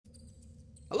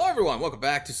Hello everyone, welcome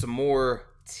back to some more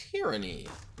Tyranny.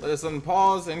 Let us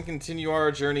unpause and continue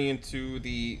our journey into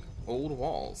the old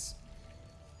walls.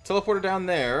 Teleporter down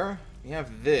there. We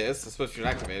have this. I suppose we should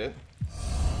activate it.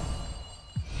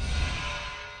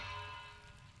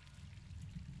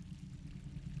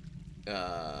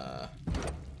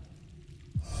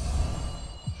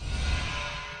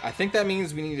 I think that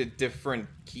means we need a different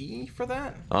key for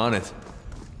that. On it.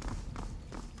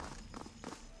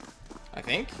 I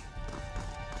think.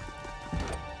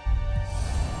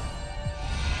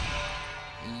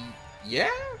 Yeah?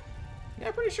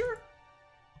 Yeah, pretty sure.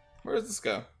 Where does this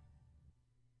go?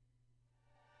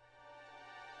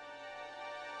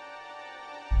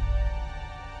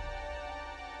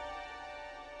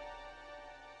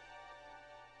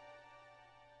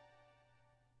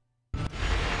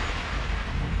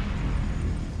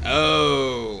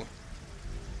 Oh.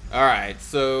 Alright,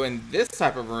 so in this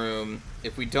type of room,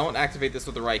 if we don't activate this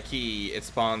with the right key, it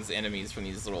spawns enemies from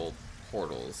these little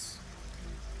portals.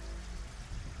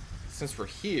 Since we're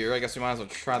here, I guess we might as well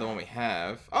try the one we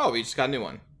have. Oh, we just got a new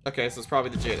one. Okay, so it's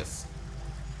probably the Jadis.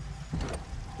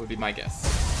 Would be my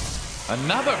guess.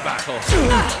 Another battle!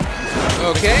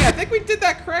 Okay, I think we did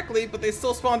that correctly, but they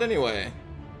still spawned anyway.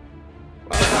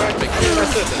 Well, alright, make sure I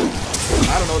said that.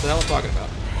 I don't know what the hell I'm talking about.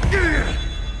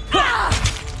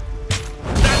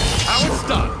 That's how it's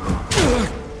done!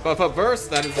 Buff up verse,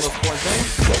 that is the most important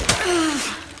thing.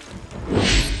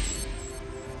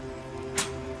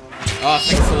 Oh,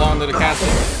 thanks along to the castle.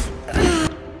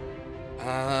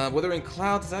 Withering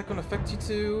Cloud, is that going to affect you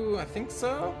too? I think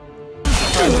so.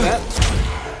 Try that.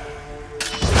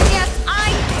 Yes,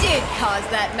 I did cause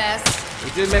that mess.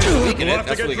 We did manage to weaken You'll it. have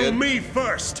That's to get really through good. me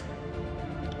first.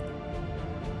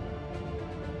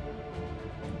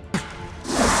 Bunch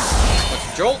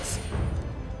of jolts.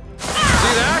 See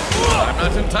that? I'm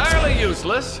not entirely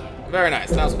useless. Very nice.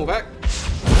 Now let's pull back.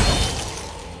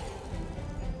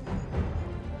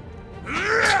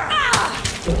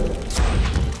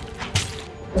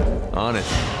 On it.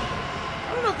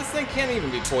 I don't know if this thing can't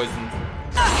even be poisoned.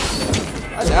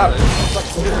 I doubt it. It's like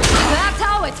spirit. That's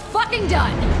how it's fucking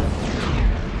done.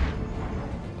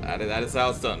 That is how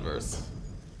it's done, verse.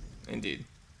 Indeed.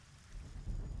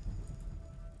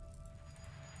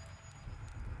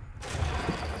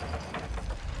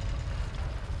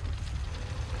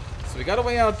 So we got a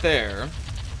way out there.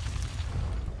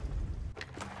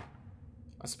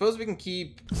 I suppose we can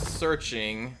keep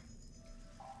searching.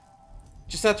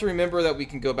 Just have to remember that we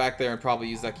can go back there and probably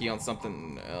use that key on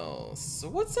something else. So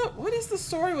what's up? What is the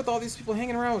story with all these people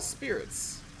hanging around with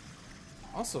spirits?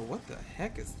 Also, what the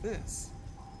heck is this?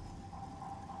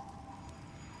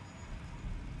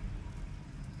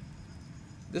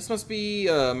 This must be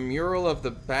a mural of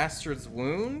the Bastard's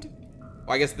Wound?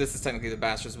 Well, I guess this is technically the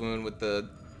Bastard's Wound with the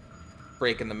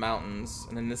break in the mountains.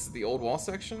 And then this is the old wall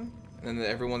section? And then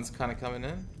everyone's kind of coming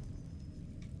in?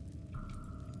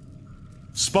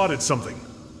 Spotted something.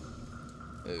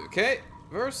 Okay,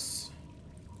 verse.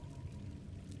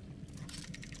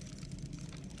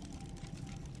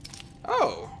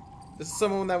 Oh, this is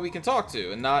someone that we can talk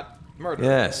to and not murder.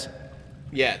 Yes.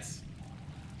 Yet.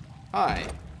 Hi.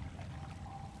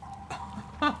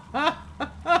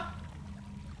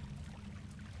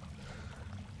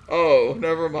 Oh,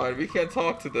 never mind. We can't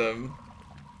talk to them.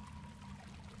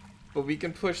 But we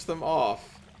can push them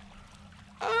off.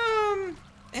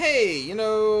 Hey, you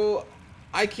know,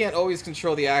 I can't always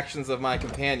control the actions of my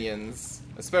companions.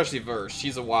 Especially Verse.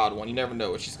 She's a wild one. You never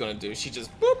know what she's gonna do. She just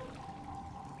boop.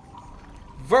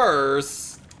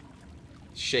 Verse.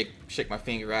 Shake my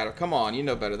finger at her. Come on, you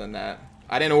know better than that.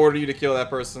 I didn't order you to kill that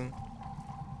person.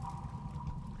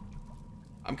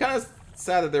 I'm kind of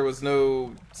sad that there was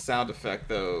no sound effect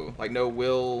though. Like no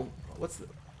what's the...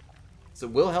 Is it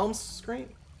Wilhelm's scream?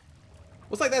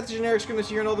 What's like that generic scream that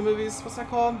you hear in all the movies? What's that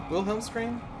called? Wilhelm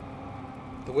scream?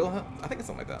 The Wilhelm? I think it's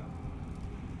something like that.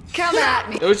 Come at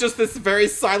me. It was just this very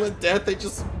silent death. They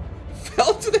just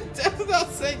fell to their death without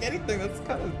saying anything. That's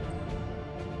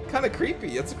kind of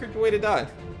creepy. That's a creepy way to die.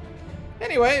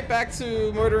 Anyway, back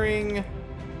to murdering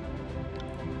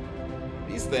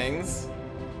these things.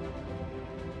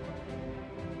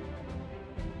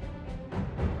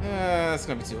 That's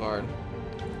gonna be too hard.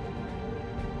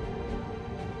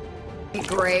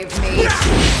 Grave me.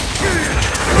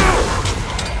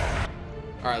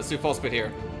 Alright, let's do full spit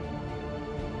here.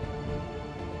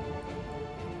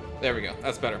 There we go.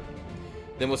 That's better.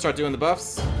 Then we'll start doing the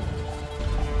buffs.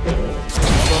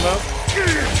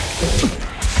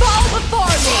 Fall before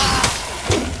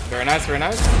me. Very nice, very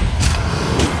nice.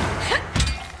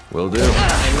 Will do.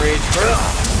 Enrage first.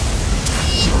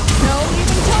 No,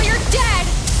 even until you're dead.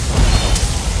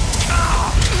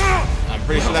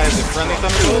 pretty sure that is a friendly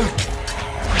thunderbolt.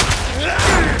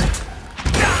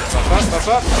 Buff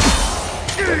up.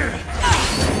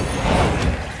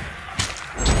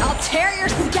 I'll tear your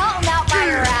skeleton out by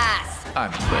your ass.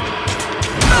 I'm ready.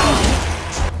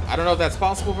 I don't know if that's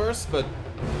possible, Verse, but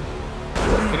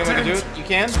if anyone can do it, you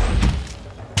can.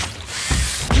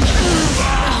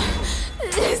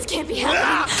 This can't be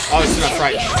happening. Oh, she's not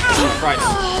frightened. She's not frightened.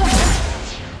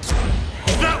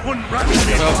 That one rattled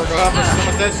me. Go up.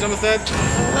 She's almost dead.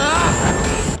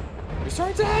 You're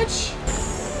starting to edge.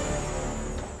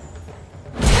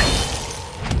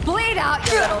 Bleed out,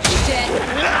 you little shit.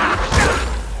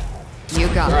 You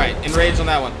got it. Alright, enrage on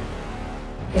that one.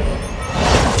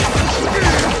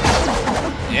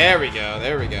 There we go.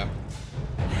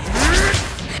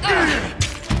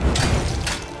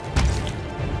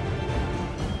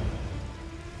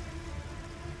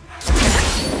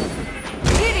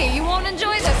 Pity you won't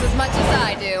enjoy this as much as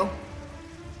I do.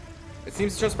 It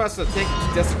seems trespassers have taken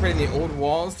to desecrating the old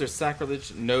walls. Their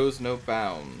sacrilege knows no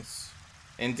bounds.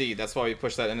 Indeed, that's why we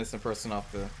pushed that innocent person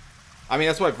off the... I mean,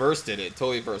 that's why Verse did it.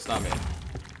 Totally Verse, not me.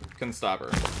 Couldn't stop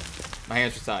her. My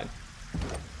hands were tied.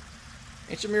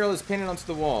 Ancient mural is painted onto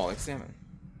the wall. Examine.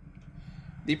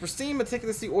 The pristine,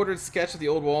 meticulously ordered sketch of the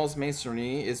old wall's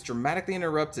masonry is dramatically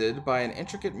interrupted by an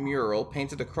intricate mural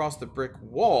painted across the brick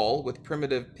wall with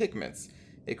primitive pigments.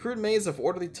 A crude maze of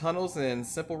orderly tunnels and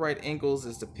simple right angles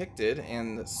is depicted,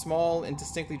 and small,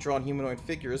 indistinctly drawn humanoid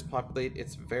figures populate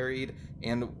its varied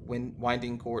and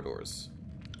winding corridors.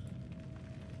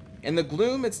 In the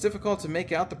gloom, it's difficult to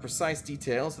make out the precise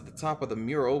details at the top of the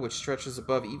mural, which stretches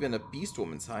above even a beast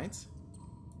woman's height.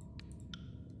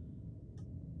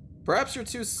 Perhaps you're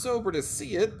too sober to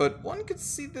see it, but one could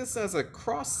see this as a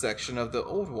cross-section of the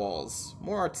old walls.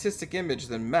 More artistic image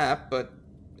than map, but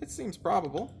it seems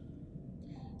probable.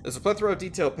 There's a plethora of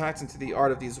detail packed into the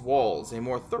art of these walls. A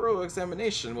more thorough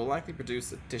examination will likely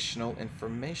produce additional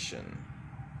information.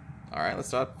 Alright, let's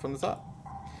start from the top.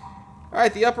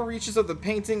 Alright, the upper reaches of the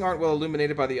painting aren't well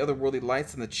illuminated by the otherworldly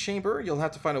lights in the chamber. You'll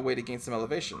have to find a way to gain some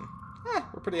elevation.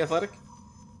 We're pretty athletic.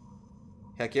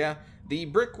 Heck yeah. The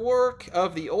brickwork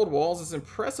of the old walls is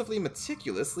impressively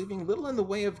meticulous, leaving little in the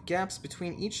way of gaps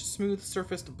between each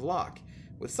smooth-surfaced block.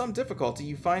 With some difficulty,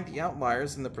 you find the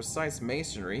outliers in the precise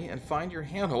masonry and find your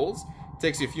handholds. It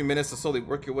takes you a few minutes to slowly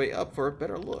work your way up for a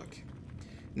better look.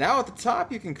 Now at the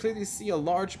top, you can clearly see a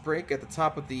large break at the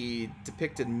top of the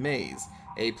depicted maze.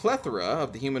 A plethora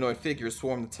of the humanoid figures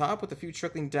swarm the top, with a few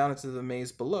trickling down into the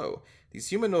maze below. These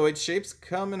humanoid shapes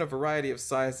come in a variety of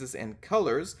sizes and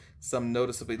colors, some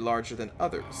noticeably larger than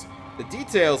others. The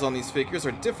details on these figures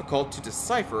are difficult to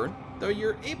decipher, though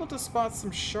you're able to spot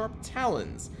some sharp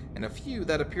talons, and a few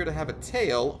that appear to have a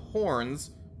tail,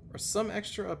 horns, or some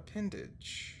extra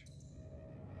appendage.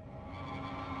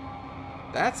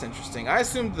 That's interesting. I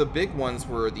assumed the big ones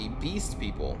were the beast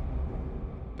people.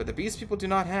 But the beast people do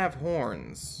not have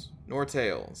horns, nor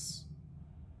tails.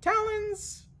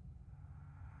 Talons?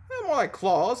 More like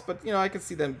claws, but, you know, I could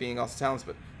see them being also talons,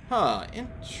 but... Huh,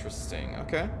 interesting,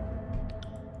 okay.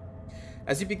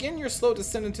 As you begin your slow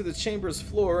descent into the chamber's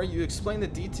floor, you explain the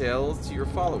details to your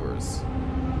followers.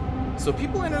 So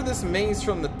people enter this maze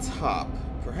from the top.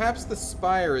 Perhaps the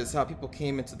spire is how people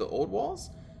came into the old walls?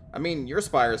 I mean, your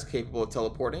spire is capable of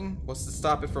teleporting. What's to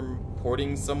stop it from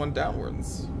porting someone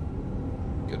downwards?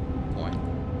 Good point.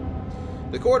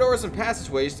 The corridors and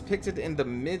passageways depicted in the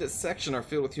mid-section are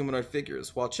filled with humanoid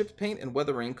figures. While chipped paint and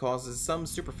weathering causes some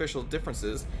superficial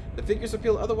differences, the figures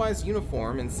appear otherwise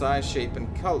uniform in size, shape,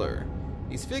 and color.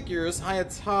 These figures, high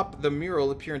atop the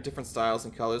mural, appear in different styles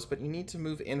and colors, but you need to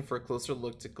move in for a closer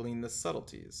look to glean the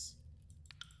subtleties.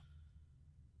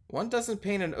 One doesn't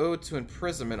paint an ode to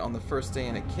imprisonment on the first day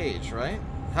in a cage, right?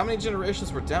 How many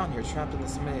generations were down here trapped in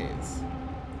this maze?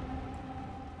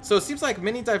 So it seems like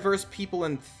many diverse people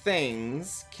and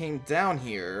things came down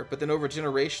here, but then over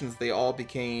generations they all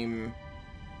became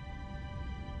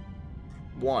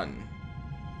one,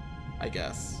 I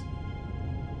guess.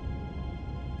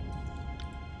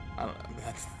 I don't know.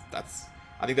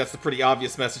 I think that's a pretty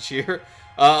obvious message here.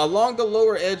 Along the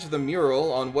lower edge of the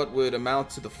mural, on what would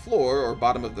amount to the floor or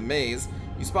bottom of the maze,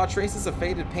 you spot traces of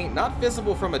faded paint not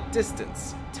visible from a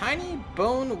distance. Tiny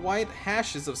bone-white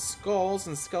hashes of skulls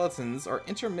and skeletons are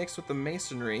intermixed with the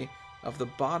masonry of the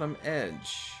bottom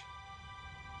edge.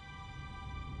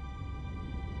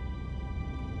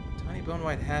 Tiny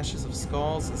bone-white hashes of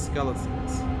skulls and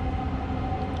skeletons.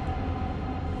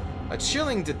 A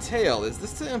chilling detail. Is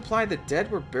this to imply the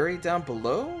dead were buried down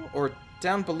below? Or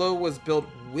down below was built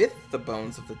with the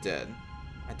bones of the dead?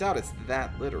 I doubt it's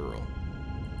that literal.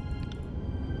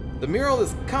 The mural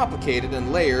is complicated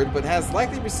and layered, but has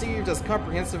likely received as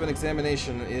comprehensive an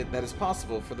examination that is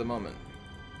possible for the moment.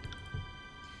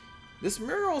 This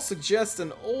mural suggests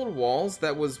an old walls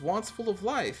that was once full of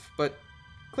life, but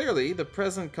clearly the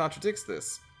present contradicts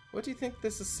this. What do you think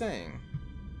this is saying?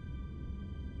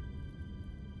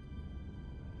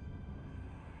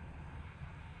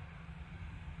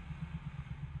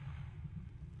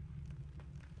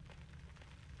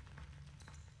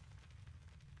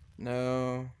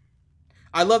 No.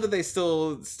 I love that they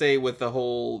still stay with the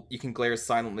whole you can glare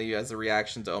silently as a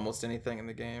reaction to almost anything in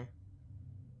the game.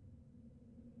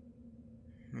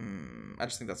 I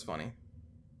just think that's funny.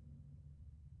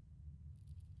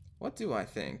 What do I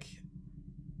think?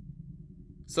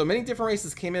 So many different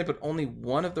races came in, but only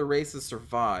one of the races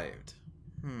survived.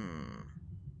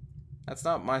 That's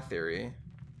not my theory,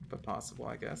 but possible,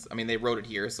 I guess. I mean, they wrote it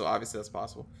here, so obviously that's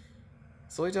possible.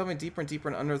 Slowly delving deeper and deeper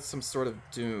and under some sort of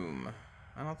doom.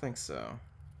 I don't think so.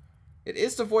 It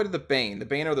is devoid of the Bane. The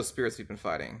Bane are the spirits we've been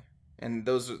fighting, and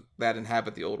those that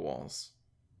inhabit the old walls.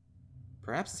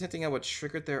 Perhaps it's hinting at what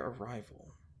triggered their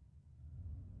arrival.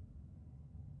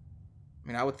 I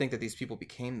mean, I would think that these people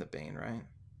became the Bane, right?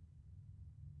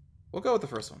 We'll go with the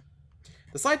first one.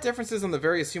 The slight differences in the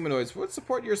various humanoids would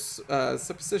support your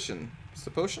supposition.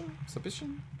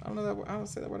 Supposition? I don't know that word. I don't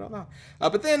say that word out loud.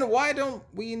 But then, why don't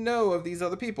we know of these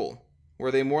other people?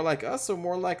 Were they more like us or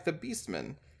more like the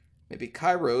Beastmen? Maybe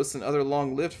Kairos and other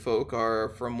long-lived folk are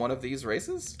from one of these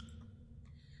races?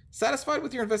 Satisfied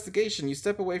with your investigation, you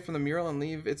step away from the mural and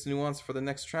leave its nuance for the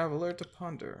next traveler to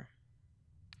ponder.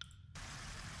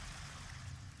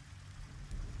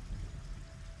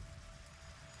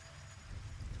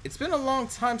 It's been a long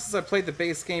time since I played the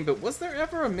base game, but was there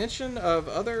ever a mention of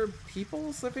other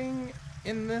peoples living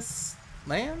in this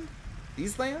land?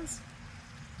 These lands?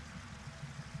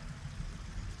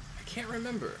 I can't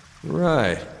remember.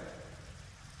 Right.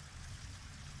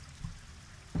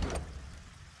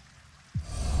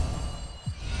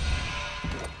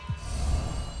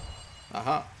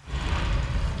 Aha.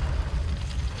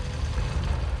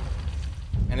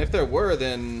 And if there were,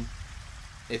 then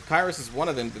if Kairos is one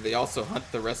of them, did they also hunt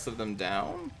the rest of them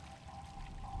down?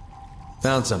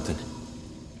 Found something.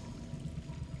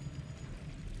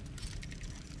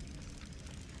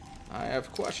 I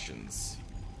have questions.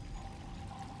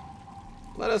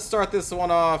 Let us start this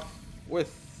one off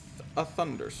with a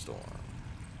thunderstorm.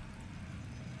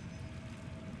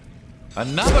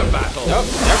 Another battle! Nope,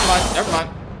 never mind.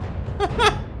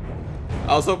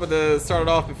 I was hoping to start it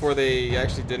off before they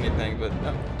actually did anything, but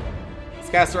no. Let's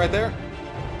cast it right there.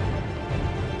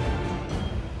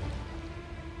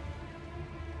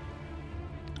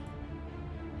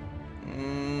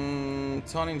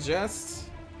 Taunting Jest.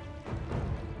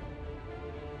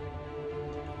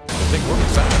 I think we're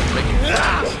fast at making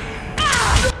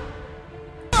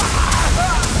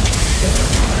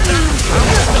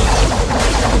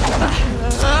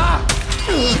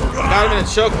Got him in a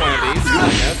choke one of these, I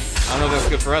guess. I don't know if that's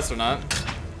good for us or not.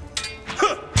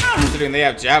 Considering they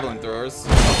have javelin throwers.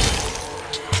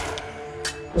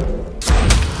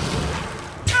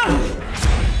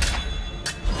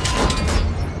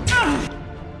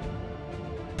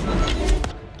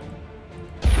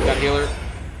 Got healer.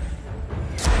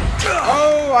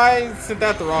 Oh, I sent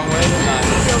that the wrong way.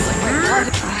 Feels like my blood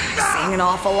is seeing an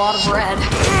awful lot of red.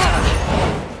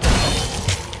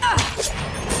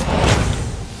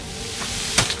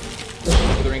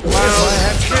 Withering Cloud.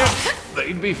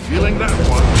 They'd be feeling that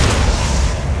one.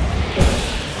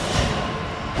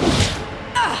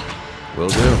 Will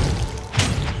do.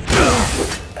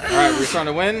 Alright, we're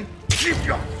starting to win. Keep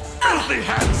your filthy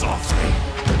hands off me!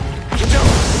 No!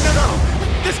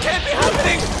 This can't be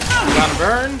happening! Got a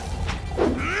burn.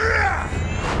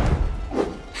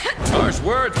 Harsh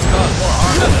words cause more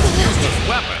harm than a useless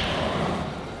weapon.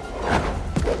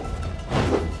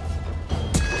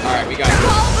 Alright, we got it.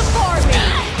 All before me!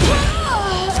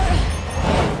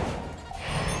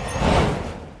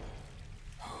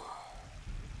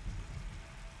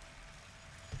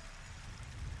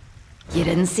 You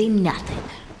didn't see nothing.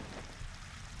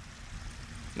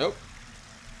 Nope.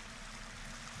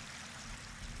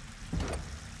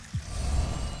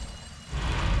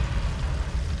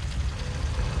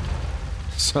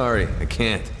 Sorry, I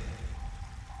can't.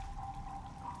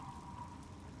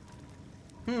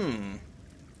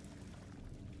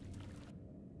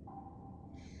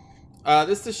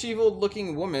 This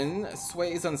disheveled-looking woman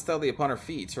sways unsteadily upon her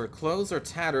feet. Her clothes are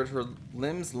tattered, her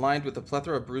limbs lined with a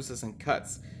plethora of bruises and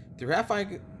cuts. Through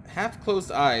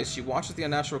half-closed eyes, she watches the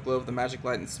unnatural glow of the magic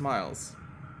light and smiles.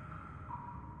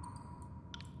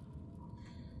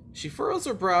 She furrows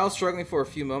her brow, struggling for a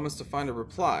few moments to find a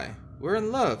reply. We're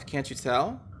in love, can't you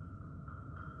tell?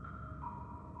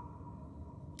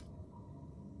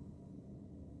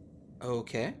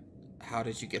 Okay. How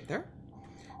did you get there?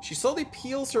 She slowly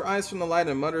peels her eyes from the light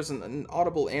and mutters an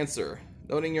inaudible answer.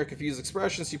 Noting your confused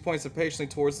expression, she points impatiently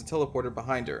towards the teleporter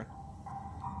behind her.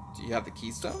 Do you have the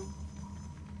keystone?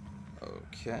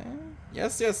 Okay.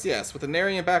 Yes, yes, yes. With a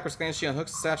nary and backwards glance, she unhooks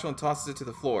the satchel and tosses it to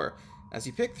the floor. As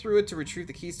you pick through it to retrieve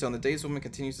the keystone, the dazed woman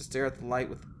continues to stare at the light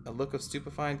with a look of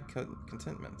stupefied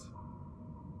contentment.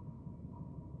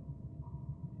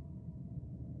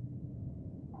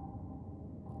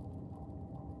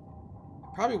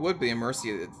 Probably would be a Mercy.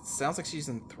 It sounds like she's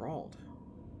enthralled.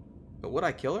 But would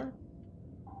I kill her?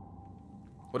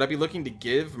 Would I be looking to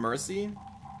give Mercy?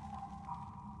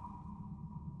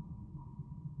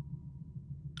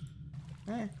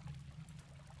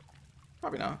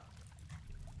 Probably not.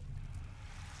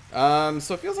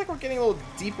 So it feels like we're getting a little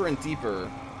deeper and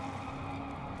deeper.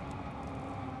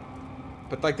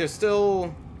 But like there's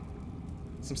still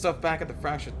some stuff back at the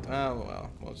fractured. Oh well,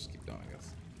 we'll just keep going, I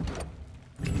guess.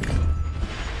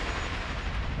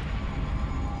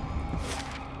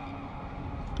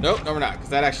 Nope, no we're not, because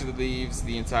that actually leaves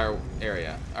the entire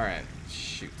area. Alright,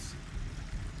 shoot.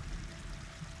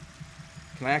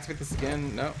 Can I activate this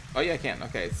again? No? Oh yeah, I can.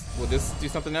 Okay, will this do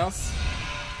something else?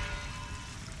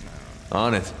 No.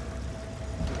 On it.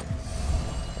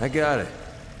 I got it.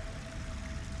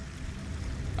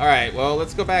 Alright, well,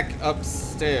 let's go back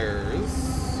upstairs.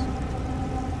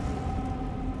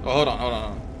 Oh, hold on, hold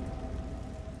on.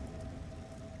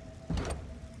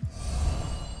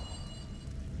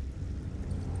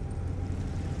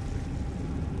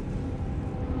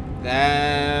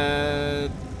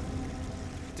 That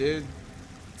did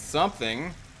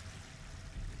something.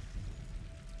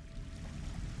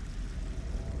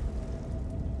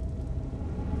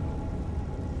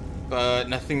 But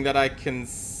nothing that I can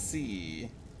see.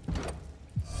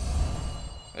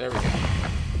 There we go.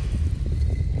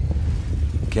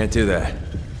 Can't do that.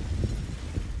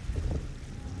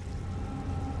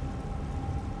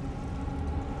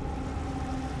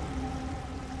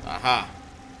 Aha.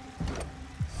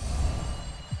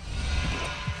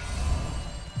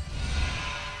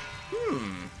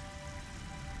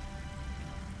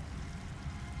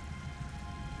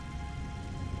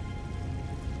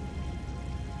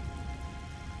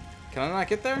 Can I not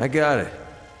get there? I got it.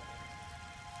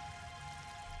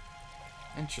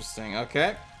 Interesting,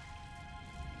 okay.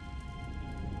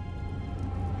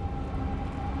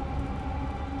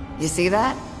 You see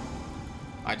that?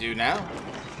 I do now.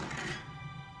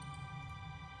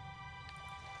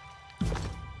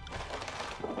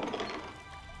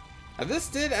 Now this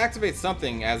did activate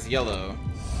something as yellow.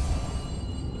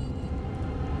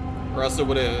 Or else it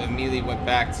would have immediately went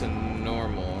back to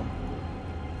normal.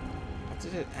 What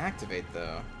did it activate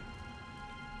though?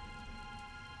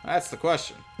 That's the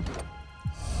question.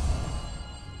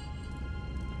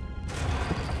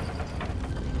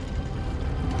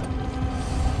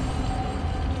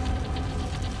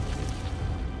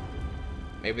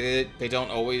 Maybe they don't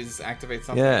always activate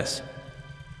something? Yes.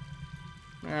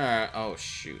 Alright, oh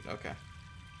shoot, okay.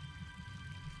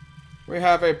 We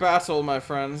have a battle, my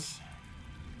friends.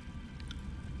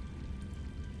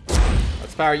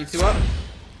 Let's power you two up.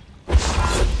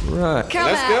 Right. Come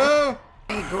Let's go!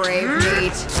 Hey, grave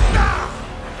meat.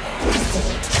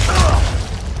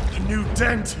 A new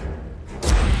dent.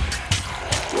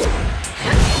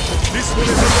 This one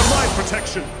is under my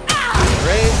protection.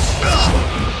 Rage.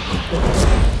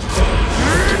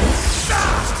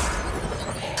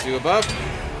 Two above.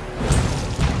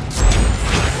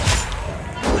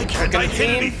 Why can't I hit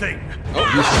team. anything? Oh,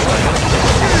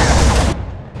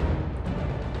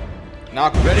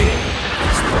 knock ready.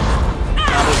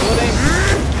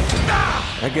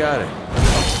 I got it.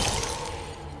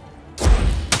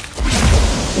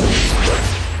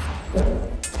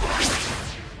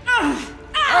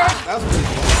 That was pretty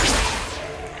cool.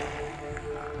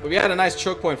 But we had a nice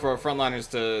choke point for our frontliners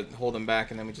to hold them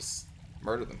back, and then we just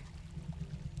murdered them.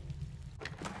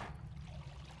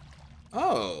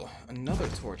 Oh, another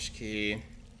torch key.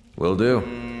 Will do.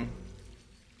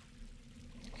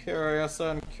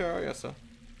 Curiosa and curiosa.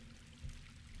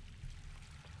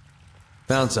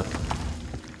 Found something.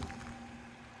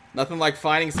 Nothing like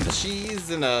finding some cheese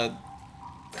in a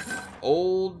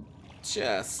old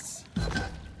chest.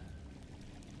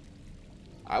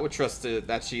 I would trust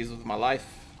that cheese with my life.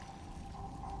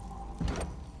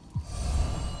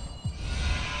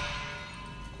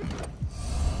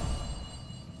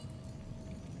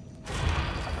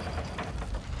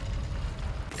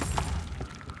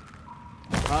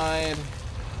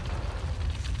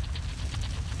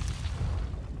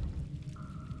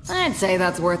 Let's say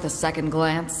that's worth a second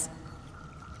glance.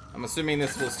 I'm assuming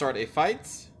this will start a fight.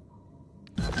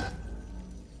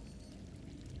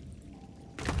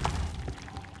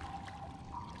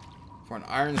 For an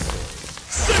iron sword.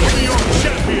 Send me your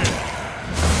champion!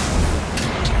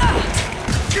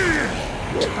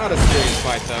 Not a serious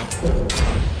fight, though.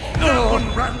 That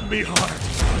one rattled me hard.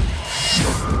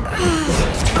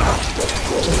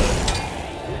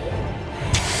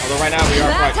 Although right now we are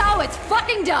That's fighting. how it's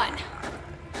fucking done!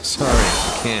 Sorry,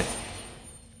 I can't.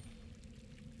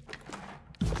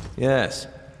 Yes.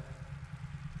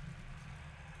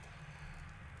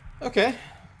 Okay.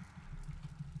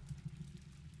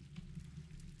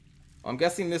 I'm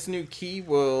guessing this new key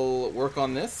will work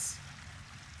on this.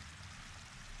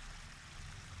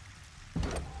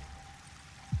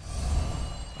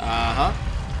 Uh-huh.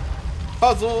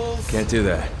 Puzzles! Can't do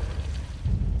that.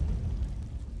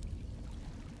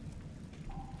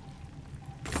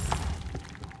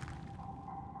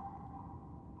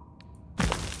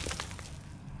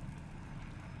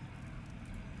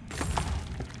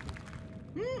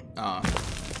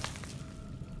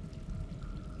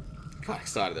 Got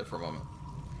excited there for a moment.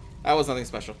 That was nothing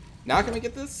special. Now can we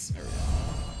get this? There we go.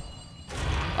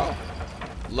 Oh.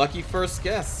 Lucky first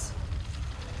guess.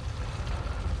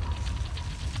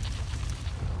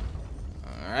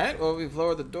 Alright, well, we've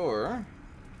lowered the door.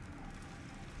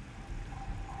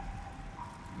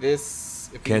 This...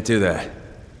 If we... Can't do that.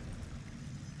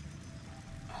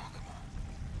 Oh, come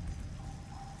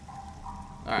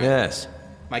on. Alright. Yes.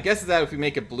 My guess is that if we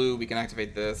make it blue, we can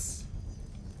activate this.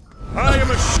 I am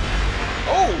a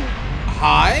Oh!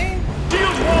 Hi!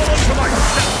 shield wall unto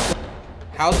myself!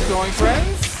 How's it going,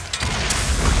 friends?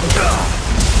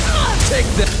 Take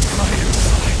that.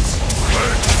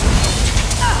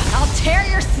 I'll tear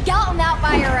your skeleton out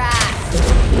by your ass!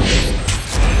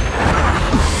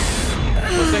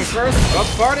 First things first, up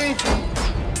party!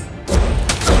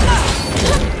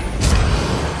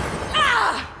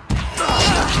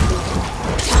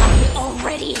 Die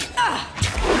already!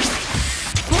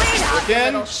 Bleed out, you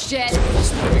Again. little shit!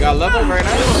 We got level, very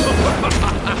nice.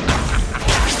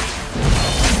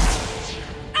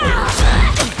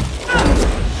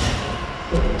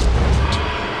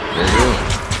 There you go.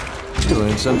 You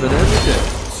learn something every day.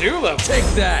 2 levels. Take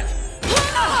that.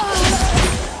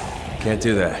 Can't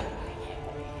do that.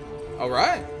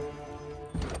 Alright.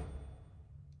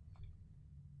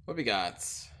 What do we got?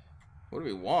 What do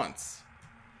we want?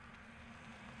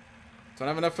 Don't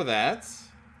have enough for that.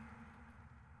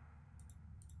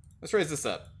 Let's raise this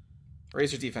up.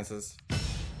 Raise your defenses.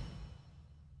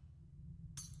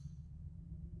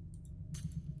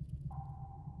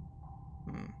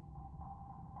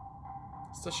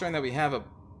 Still showing that we have a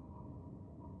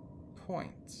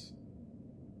point.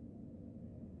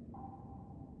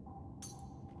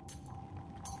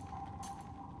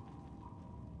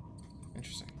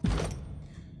 Interesting.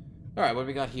 Alright, what do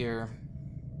we got here?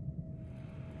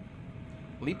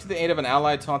 Leap to the aid of an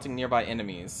ally taunting nearby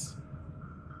enemies.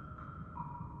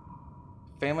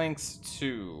 Phalanx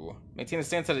 2. Maintain a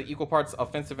stance that is equal parts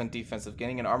offensive and defensive,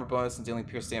 gaining an armor bonus and dealing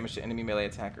pierce damage to enemy melee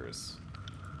attackers.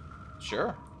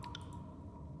 Sure.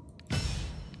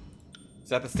 Is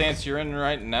that the stance you're in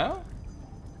right now?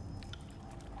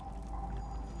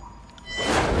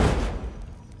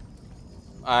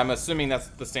 I'm assuming that's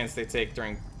the stance they take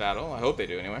during battle. I hope they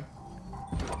do anyway.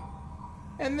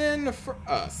 And then for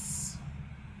us.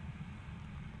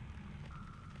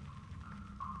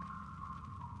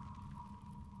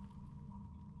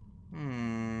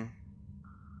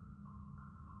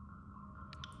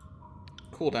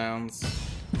 Cooldowns.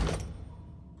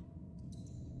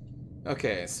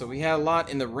 Okay, so we had a lot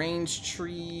in the range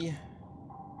tree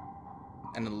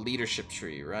and the leadership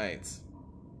tree, right?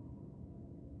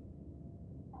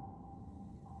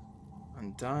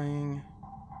 Undying.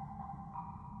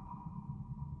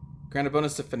 Grant a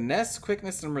bonus to finesse,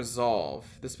 quickness, and resolve.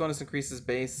 This bonus increases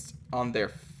based on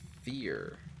their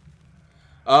fear.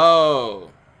 Oh,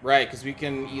 right, because we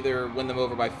can either win them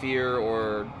over by fear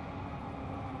or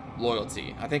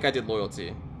loyalty. I think I did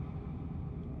loyalty.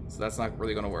 So that's not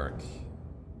really going to work.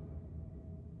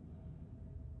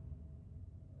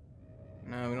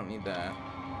 No, we don't need that.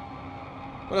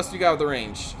 What else do we got with the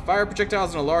range? Fire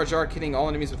projectiles in a large arc hitting all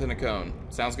enemies within a cone.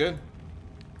 Sounds good.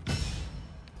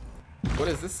 What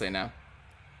does this say now?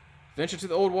 Venture to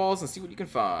the old walls and see what you can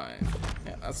find.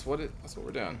 Yeah, that's what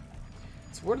we're doing.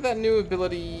 So where did that new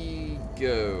ability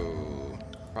go?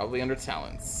 Probably under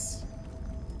talents.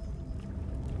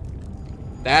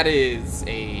 That is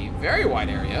a very wide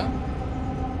area.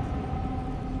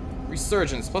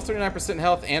 Resurgence, plus 39%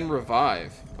 health and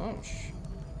revive. Oh,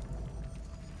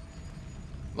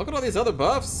 Look at all these other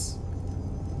buffs.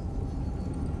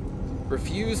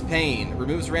 Refuse pain.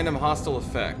 Removes random hostile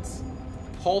effects.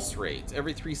 Pulse rate.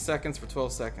 Every 3 seconds for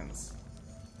 12 seconds.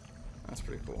 That's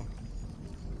pretty cool.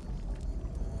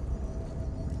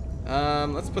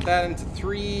 Let's put that into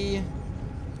 3.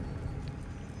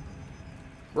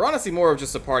 We're honestly more of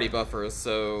just a party buffer,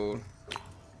 so...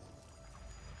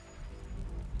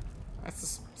 That's the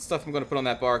stuff I'm going to put on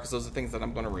that bar, because those are things that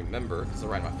I'm going to remember, because they're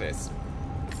right in my face.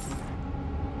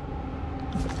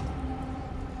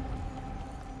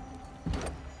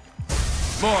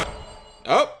 More.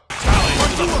 Oh!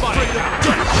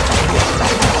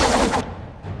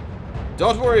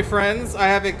 Don't worry, friends. I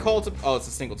have a call to... Oh, it's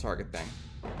a single target thing.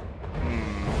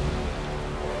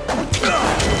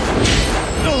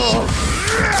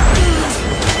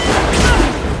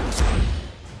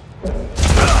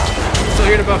 Still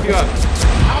here to buff you up.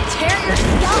 I'll tear your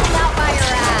scalp out by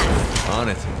your ass. On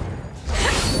it.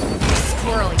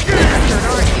 Squirrely bastard,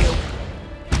 aren't you?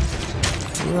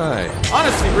 Right.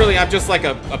 Honestly, really, I'm just like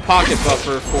a pocket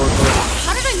buffer for both.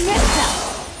 How did I miss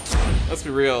that? Let's be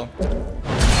real.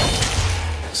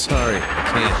 Sorry, I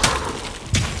can't.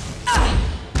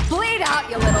 Bleed out,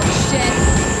 you little shit.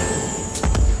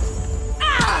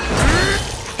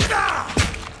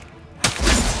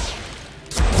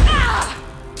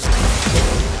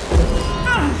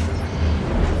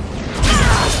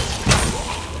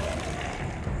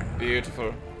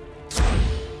 Beautiful.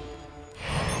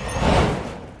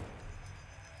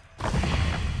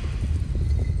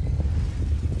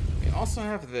 We also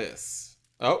have this.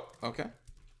 Oh, okay.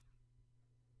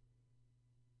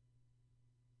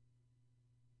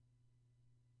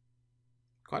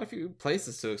 Quite a few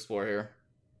places to explore here.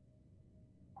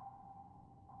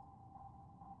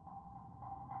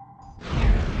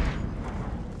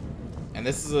 And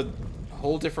this is a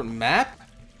whole different map?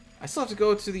 I still have to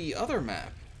go to the other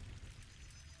map.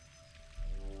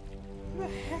 Where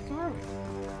the heck are we?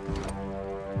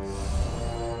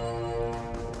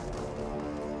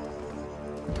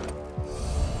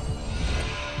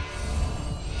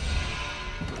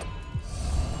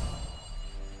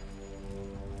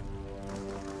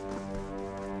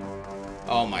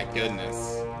 Oh my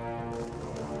goodness.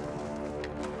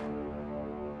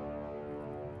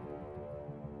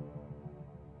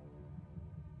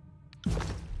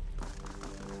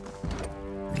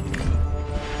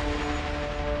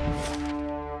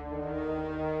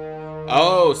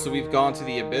 Oh, so we've gone to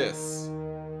the abyss.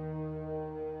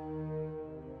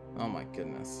 Oh my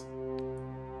goodness.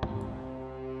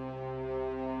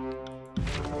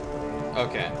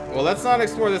 Okay, well let's not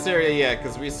explore this area yet,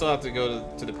 because we still have to go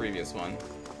to the previous one.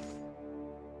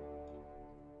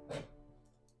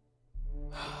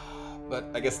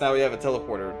 But I guess now we have a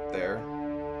teleporter there.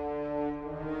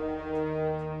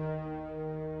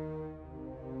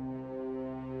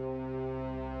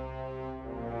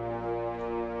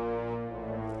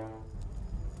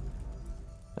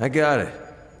 I got it.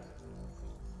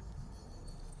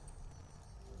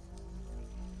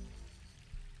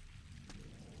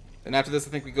 And after this, I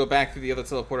think we go back through the other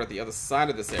teleporter at the other side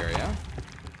of this area.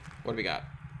 What do we got?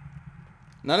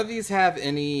 None of these have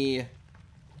any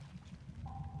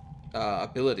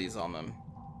abilities on them.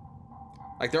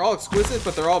 Like, they're all exquisite,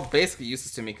 but they're all basically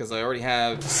useless to me because I already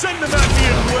have... Send them at me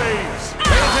in waves!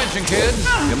 Pay attention, kid.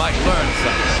 You might learn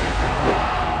something.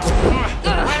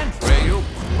 Where you?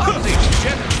 Unleash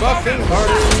shit. Buffing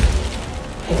party!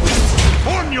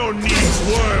 On your knees,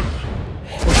 worm!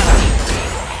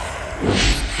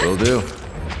 Will do.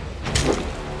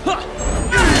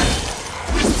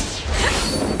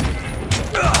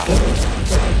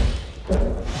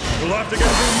 You'll have to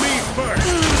get through me first!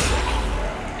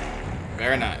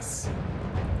 Very nice.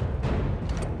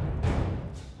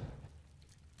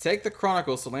 Take the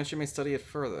Chronicle so Lancer may study it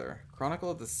further.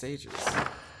 Chronicle of the Sages.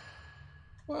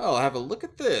 Well, have a look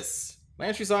at this.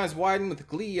 Lantry's eyes widen with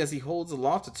glee as he holds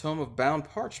aloft a tome of bound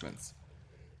parchments.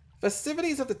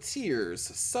 Festivities of the Tears,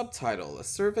 subtitle, a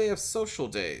survey of social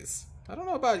days. I don't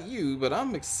know about you, but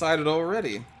I'm excited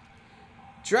already.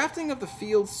 Drafting of the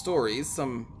field stories,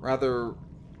 some rather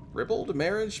ribald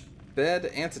marriage bed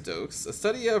antidotes, a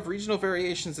study of regional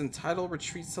variations in title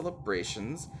retreat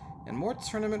celebrations, and more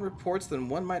tournament reports than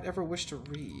one might ever wish to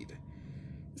read.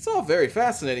 It's all very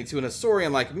fascinating to an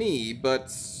historian like me,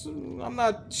 but I'm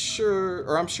not sure,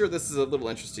 or I'm sure this is a little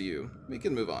interest to you. We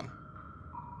can move on.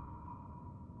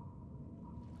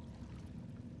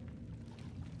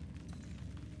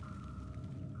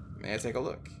 May I take a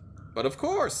look? But of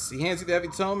course! He hands you the heavy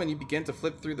tome and you begin to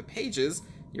flip through the pages,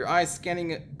 your eyes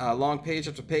scanning long page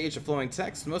after page of flowing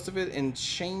text, most of it in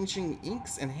changing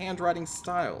inks and handwriting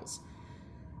styles.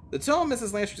 The tome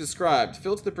Mrs. Lantry described,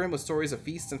 filled to the brim with stories of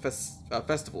feasts and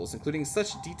festivals, including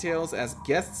such details as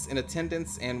guests in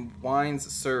attendance and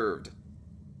wines served.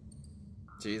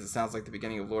 Jeez, it sounds like the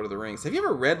beginning of Lord of the Rings. Have you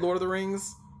ever read Lord of the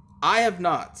Rings? I have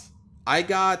not. I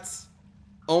got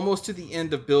almost to the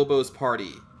end of Bilbo's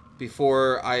party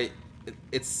before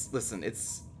listen,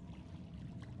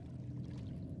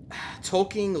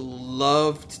 Tolkien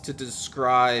loved to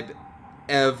describe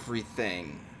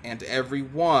everything and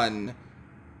everyone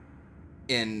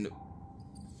in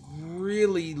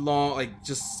really long, like,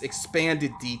 just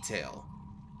expanded detail.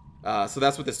 So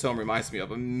that's what this tome reminds me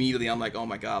of. Immediately, I'm like, oh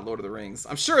my god, Lord of the Rings.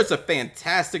 I'm sure it's a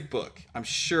fantastic book. I'm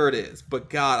sure it is. But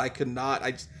god, I could not.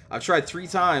 I've tried 3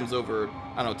 times over,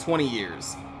 I don't know, 20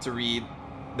 years to read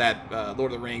that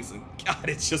Lord of the Rings, and god,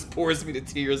 it just pours me to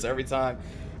tears every time.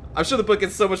 I'm sure the book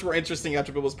gets so much more interesting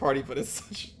after Bilbo's party, but it's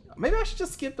such... Maybe I should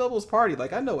just skip Bilbo's party.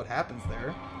 Like, I know what happens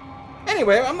there.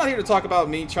 Anyway, I'm not here to talk about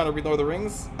me trying to read Lord of the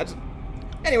Rings.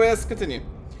 Anyway, let's continue.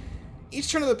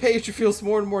 Each turn of the page reveals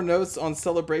more and more notes on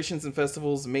celebrations and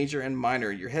festivals, major and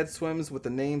minor. Your head swims with the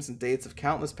names and dates of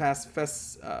countless past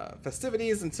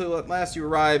festivities until at last you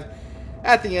arrive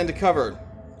at the end cover.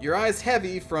 Your eyes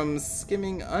heavy from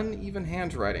skimming uneven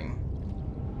handwriting.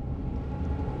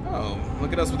 Oh,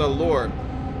 look at us with our lore.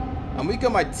 I'm weak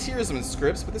on my Tearsman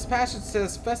scripts, but this passage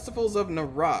says Festivals of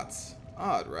Narat.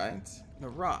 Odd, right?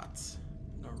 Narat.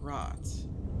 Narat.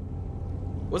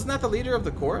 Wasn't that the leader of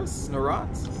the chorus?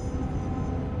 Narat?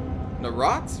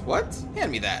 Narat? What?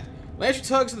 Hand me that. Lantry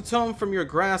tugs the tome from your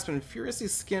grasp and furiously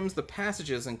skims the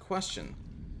passages in question.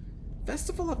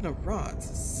 Festival of Narat.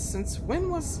 Since when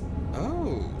was...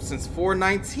 Oh, since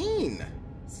 419.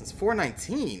 Since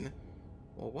 419?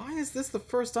 Well, why is this the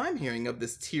first I'm hearing of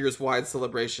this tears-wide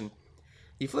celebration?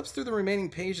 He flips through the remaining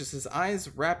pages, his eyes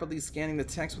rapidly scanning the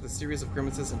text with a series of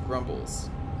grimaces and grumbles.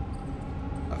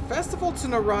 A festival to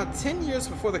Narat 10 years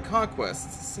before the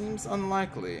conquest seems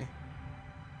unlikely.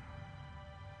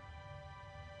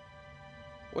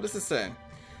 What does this say?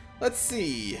 Let's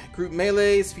see. Group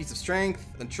melees, feats of strength,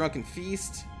 a drunken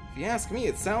feast. If you ask me,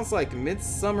 it sounds like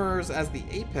Midsummer's as the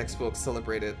Apex folks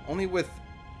celebrated, only with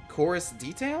chorus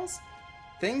details?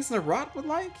 Things Narat would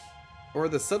like? Or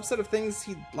the subset of things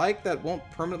he'd like that won't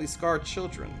permanently scar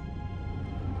children?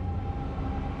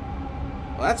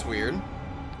 Well, that's weird.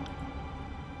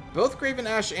 Both Graven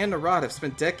Ash and Narat have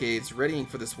spent decades readying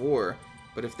for this war,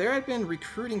 but if there had been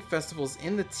recruiting festivals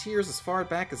in the tiers as far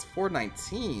back as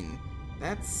 419,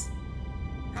 that's...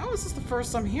 How is this the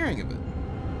first I'm hearing of it?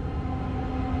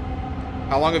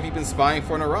 How long have you been spying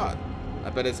for Narat? I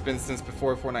bet it's been since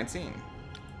before 419.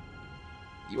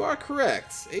 You are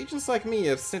correct. Agents like me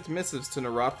have sent missives to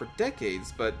Narat for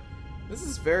decades, but this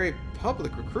is very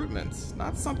public recruitment,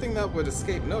 not something that would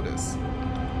escape notice.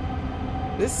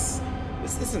 This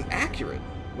isn't accurate.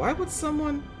 Why would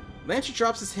someone... Lantry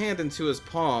drops his hand into his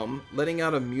palm, letting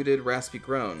out a muted, raspy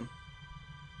groan.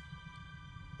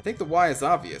 I think the why is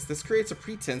obvious. This creates a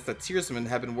pretense that Tearsmen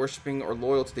have been worshipping or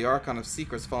loyal to the Archon of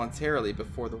Secrets voluntarily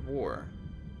before the war.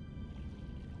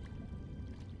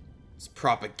 It's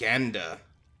propaganda.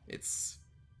 It's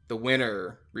the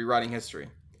winner rewriting history.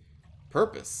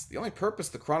 Purpose. The only purpose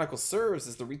the Chronicle serves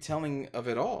is the retelling of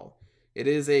it all. It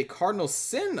is a cardinal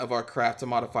sin of our craft to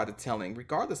modify the telling,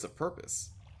 regardless of purpose.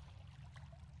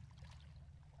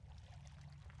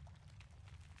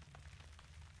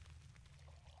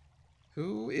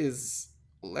 Who is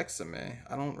Lexame?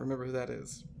 I don't remember who that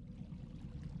is.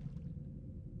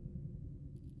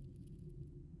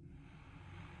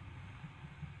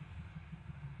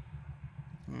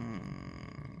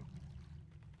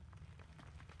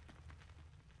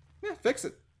 Yeah, fix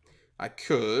it. I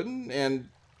could, and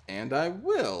I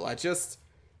will.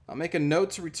 I'll make a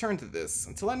note to return to this.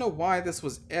 Until I know why this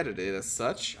was edited as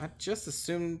such, I'd just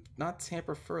assume not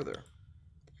tamper further.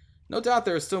 No doubt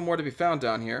there is still more to be found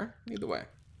down here. Either way.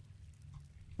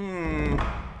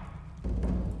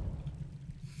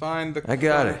 Find the... I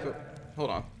got it. Hold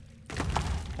on.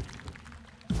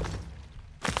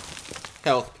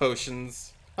 Health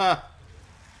potions. Ha!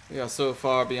 We are so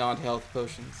far beyond health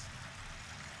potions.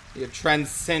 We have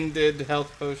transcended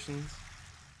health potions.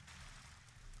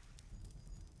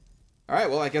 Alright,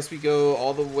 well, I guess we go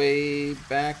all the way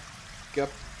back up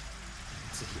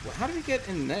to... How did we get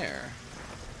in there?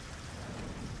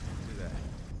 Do that.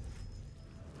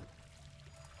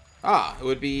 Ah, it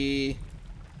would be...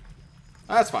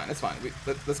 Oh, that's fine, that's fine.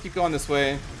 Let's keep going this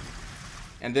way.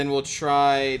 And then we'll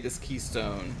try this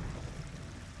keystone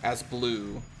as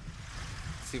blue.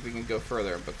 See if we can go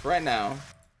further. But for right now,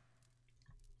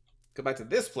 go back to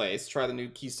this place, try the new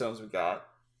keystones we got,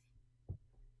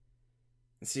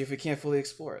 and see if we can't fully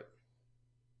explore it.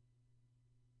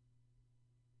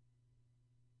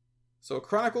 So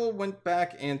Chronicle went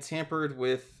back and tampered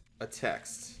with a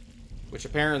text, which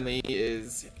apparently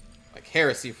is like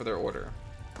heresy for their order.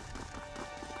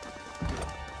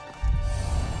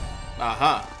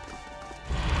 Aha.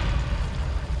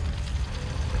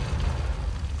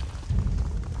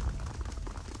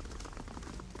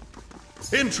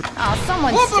 Aw,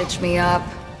 someone stitch me up.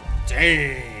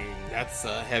 Dang, that's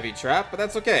a heavy trap, but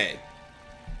that's okay.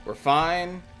 We're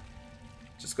fine.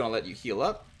 Just gonna let you heal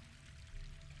up.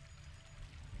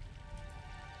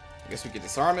 I guess we could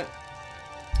disarm it.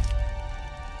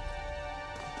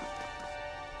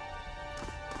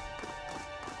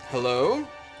 Hello?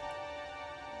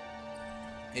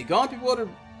 A gaunt, bewildered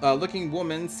looking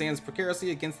woman stands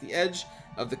precariously against the edge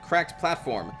of the cracked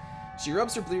platform. She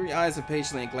rubs her bleary eyes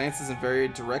impatiently and glances in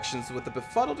varied directions with a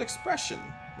befuddled expression.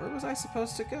 Where was I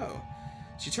supposed to go?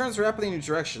 She turns rapidly in your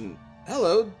direction.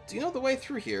 Hello, do you know the way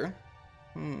through here?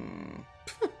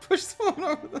 Push someone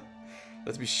over the...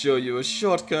 Let me show you a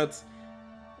shortcut.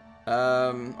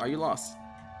 Are you lost?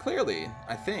 Clearly,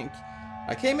 I think.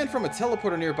 I came in from a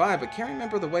teleporter nearby, but can't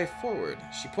remember the way forward.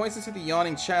 She points into the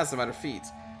yawning chasm at her feet.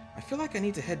 I feel like I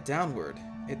need to head downward.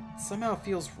 It somehow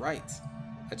feels right.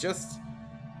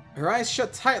 Her eyes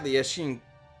shut tightly as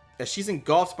she's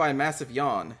engulfed by a massive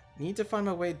yawn. Need to find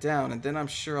my way down, and then I'm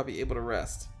sure I'll be able to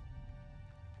rest.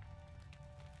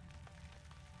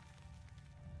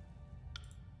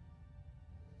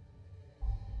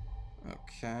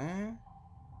 Okay.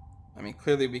 I mean,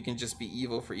 clearly we can just be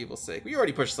evil for evil's sake. We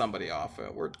already pushed somebody off.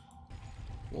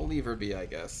 We'll leave her be, I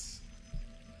guess.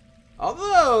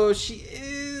 Although, she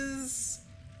is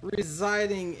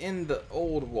residing in the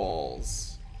old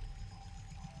walls.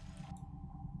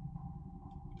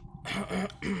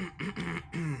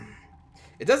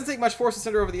 It doesn't take much force to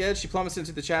send her over the edge. She plummets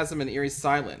into the chasm in eerie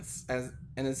silence,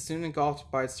 and is soon engulfed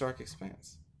by its dark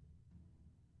expanse.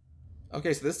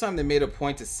 Okay, so this time they made a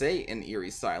point to say in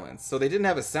eerie silence. So they didn't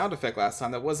have a sound effect last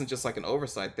time. That wasn't just like an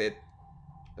oversight.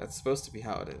 That's supposed to be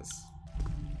how it is.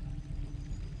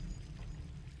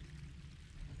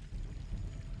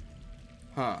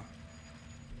 Huh.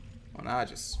 Well, now I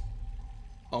just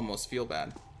almost feel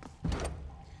bad.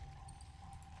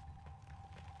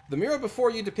 The mirror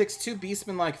before you depicts two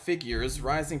beastman-like figures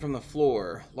rising from the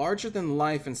floor, larger than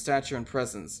life in stature and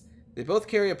presence. They both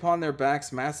carry upon their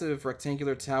backs massive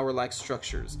rectangular tower-like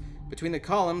structures. Between the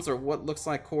columns are what looks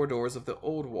like corridors of the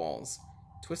old walls,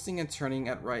 twisting and turning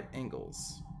at right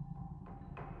angles.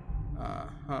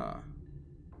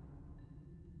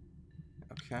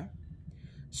 Okay.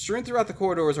 Strewn throughout the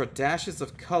corridors are dashes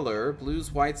of color,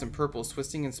 blues, whites, and purples,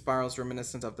 twisting in spirals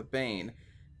reminiscent of the Bane.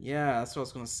 Yeah, that's what I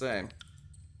was going to say.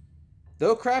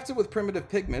 Though crafted with primitive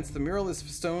pigments, the mural is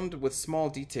festooned with small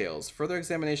details. Further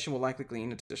examination will likely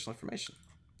glean additional information.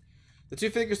 The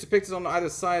two figures depicted on either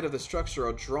side of the structure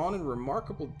are drawn in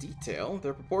remarkable detail.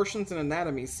 Their proportions and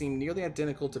anatomy seem nearly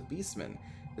identical to beastmen.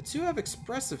 The two have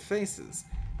expressive faces.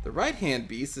 The right-hand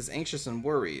beast is anxious and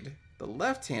worried. The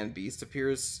left-hand beast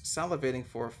appears salivating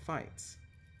for a fight.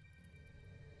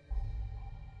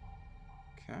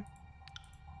 Okay.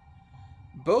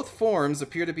 Both forms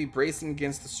appear to be bracing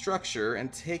against the structure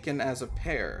and taken as a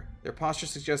pair. Their posture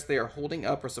suggests they are holding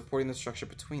up or supporting the structure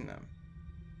between them.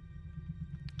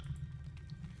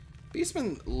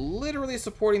 Beastmen literally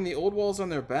supporting the old walls on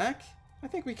their back? I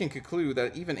think we can conclude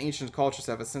that even ancient cultures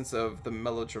have a sense of the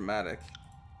melodramatic.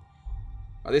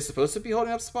 Are they supposed to be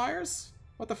holding up spires?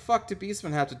 What the fuck do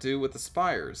beastmen have to do with the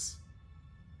spires?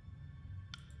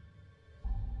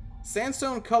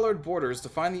 Sandstone-colored borders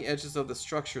define the edges of the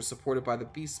structure supported by the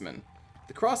beastmen.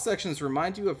 The cross-sections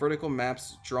remind you of vertical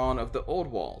maps drawn of the old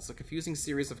walls, a confusing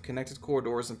series of connected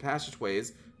corridors and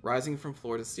passageways rising from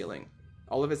floor to ceiling,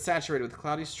 all of it saturated with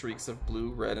cloudy streaks of blue,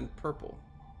 red, and purple.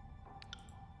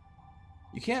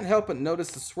 You can't help but notice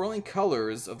the swirling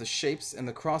colors of the shapes in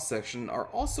the cross-section are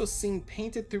also seen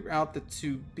painted throughout the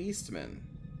two beastmen,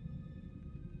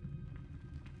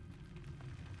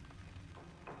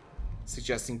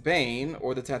 suggesting Bane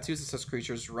or the tattoos of such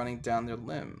creatures running down their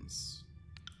limbs.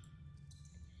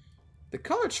 The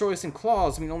color choice and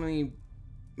claws mean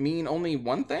only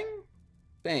one thing?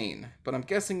 Bane, but I'm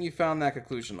guessing you found that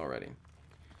conclusion already.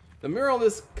 The mural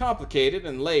is complicated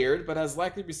and layered, but has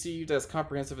likely received as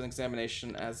comprehensive an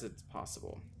examination as it's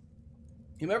possible.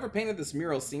 Whomever painted this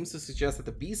mural seems to suggest that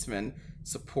the beastmen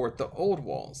support the old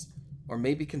walls, or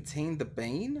maybe contain the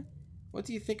Bane? What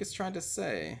do you think it's trying to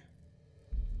say?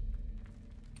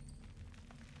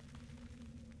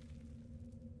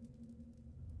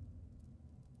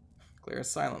 Glare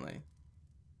silently.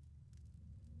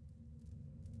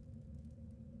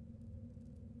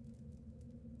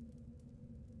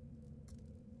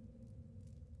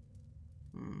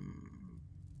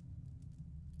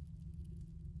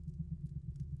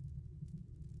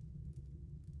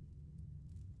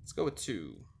 Let's go with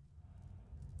 2.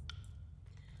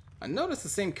 I noticed the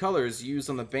same colors used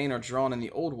on the Bane are drawn in the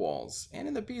old walls and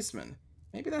in the Beastmen.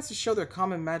 Maybe that's to show their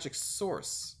common magic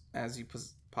source. As you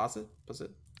posit?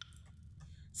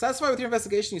 Satisfied with your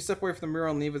investigation, you step away from the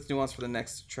mural and leave its nuance for the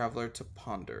next traveler to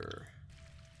ponder.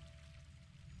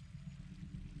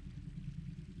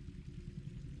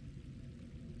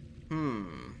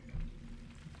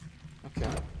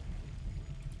 Okay.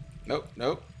 Nope.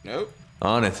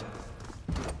 On it.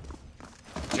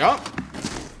 Jump!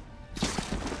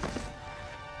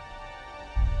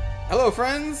 Hello,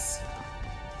 friends!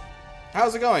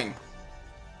 How's it going?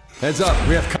 Heads up,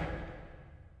 we have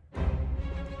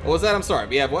What was that? I'm sorry.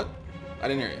 We have what? I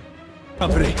didn't hear you.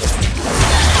 company.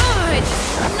 Oh, I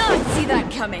did not see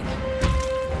that coming.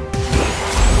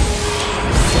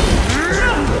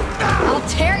 I'll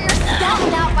tear your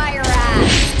skeleton out by your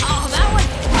ass. Oh, that one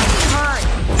hurt.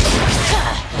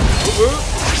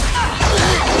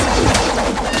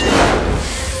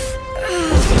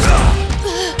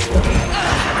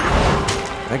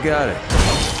 I got it.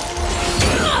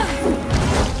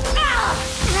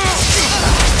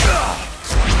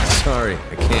 Sorry,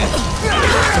 I can't.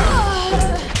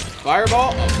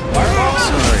 Fireball? Fireball?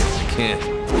 Sorry, I can't.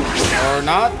 Or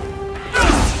not?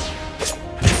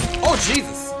 Oh,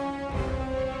 Jesus!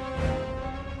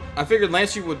 I figured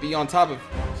Lancey would be on top of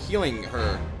healing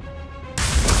her. Wake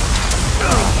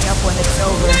me up when it's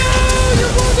over. No,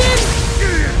 you're wounded!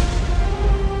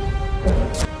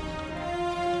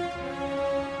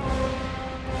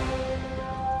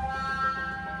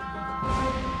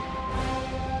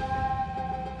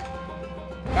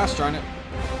 Gosh darn it.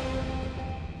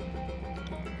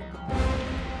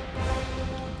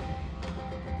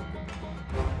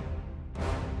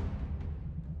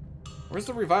 Where's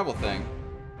the revival thing?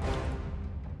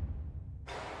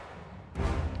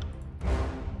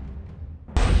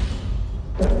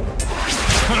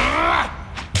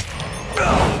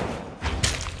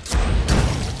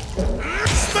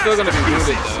 Still gonna be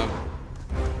wounded though.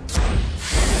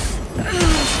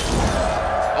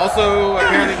 Also,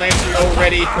 apparently Lancer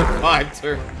already revived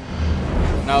her.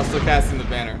 Now still casting the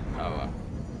banner. Oh well.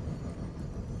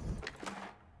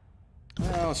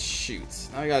 Oh shoot.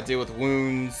 Now I gotta deal with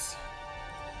wounds.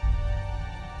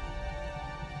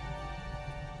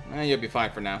 You'll be fine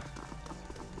for now.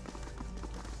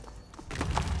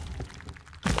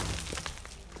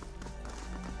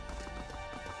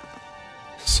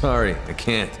 Sorry, I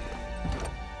can't.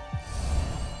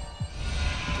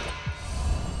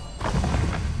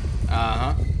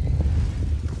 Uh-huh.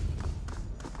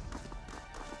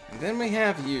 And then we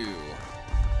have you.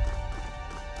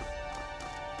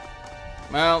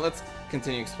 Well, let's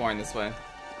continue exploring this way.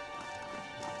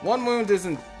 1 wound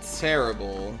isn't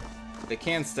terrible. They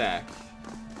can stack.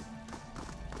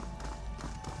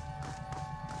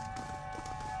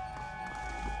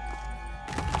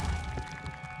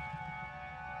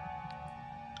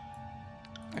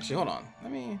 Actually, hold on.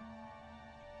 Let me...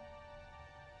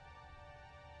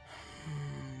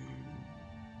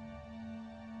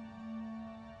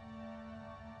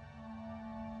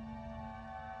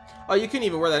 Oh, you couldn't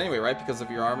even wear that anyway, right? Because of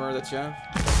your armor that you have?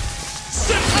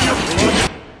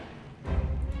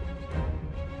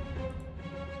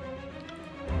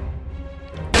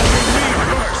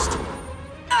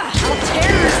 I'll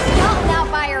tear your skeleton out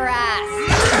by your ass.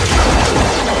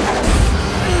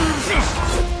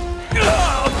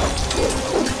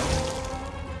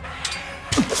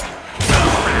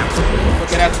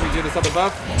 Looking after we do this up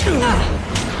above.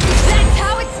 That's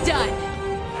how it's done.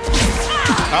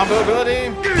 Combo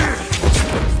ability.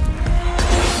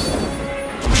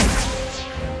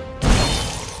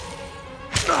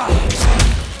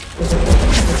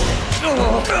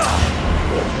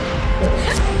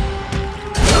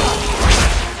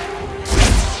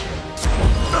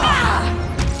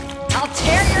 I'll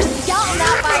tear your skeleton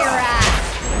out by your ass.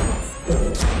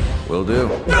 Will do.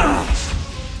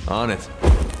 On it.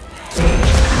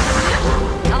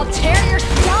 I'll tear your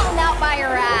skeleton out by your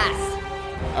ass.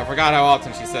 I forgot how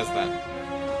often she says that.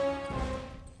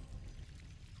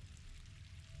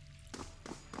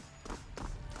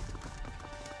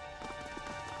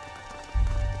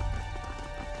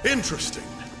 Interesting.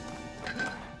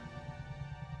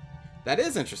 That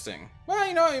is interesting. Well,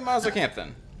 you know, you might as well camp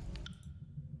then.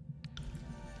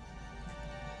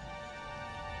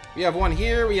 We have one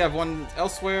here, we have one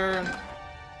elsewhere.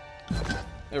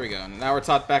 There we go. Now we're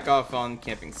taught back off on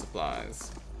camping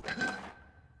supplies.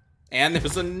 And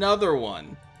there's another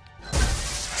one.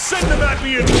 Send them at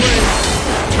me in flames!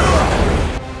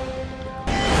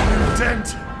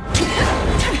 Dent!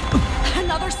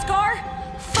 Another scar?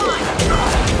 Fine.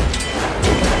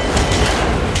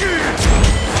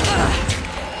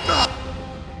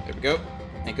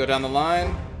 And go down the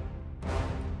line.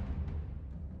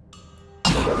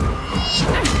 Another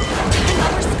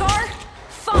scar?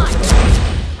 Fine.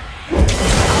 I'll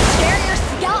tear your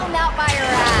skeleton out by your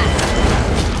ass.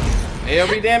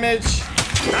 AoE damage.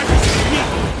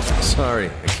 Sorry,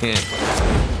 I can't.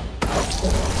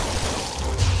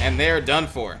 And they're done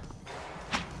for.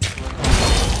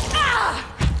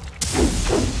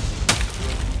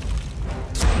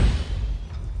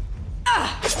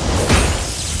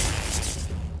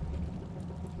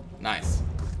 Nice.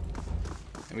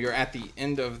 And we are at the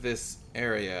end of this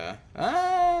area.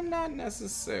 Not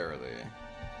necessarily.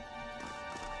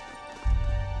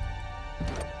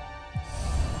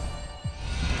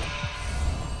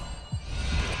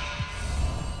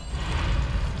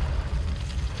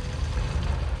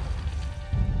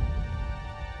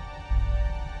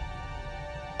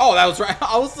 Oh, that was right.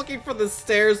 I was looking for the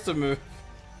stairs to move.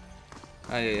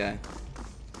 Oh, yeah.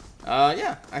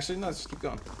 Yeah. Actually, no, let's just keep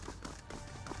going.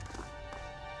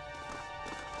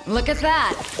 Look at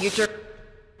that.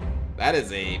 That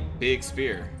is a big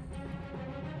spear.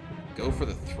 Go for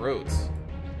the throat.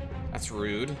 That's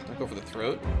rude. Don't go for the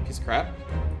throat. Piece of crap.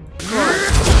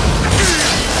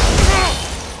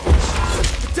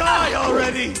 Die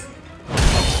already!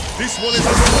 This one is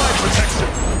under my protection.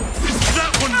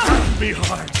 That one hurt me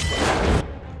hard.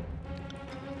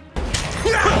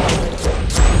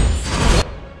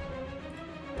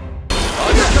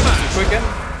 Quicken.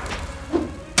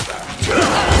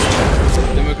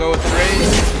 Then we'll go with the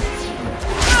raise.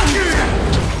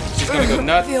 She's gonna go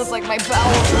nuts. Feels like my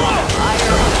bowels are on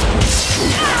fire.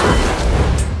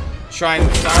 Try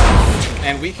and stop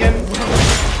and weaken.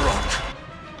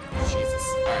 Jesus.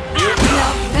 Alright.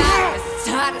 Now that was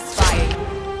satisfying.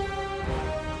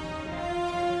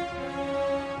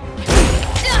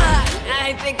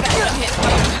 I think that will hit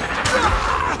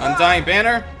me. Undying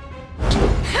banner.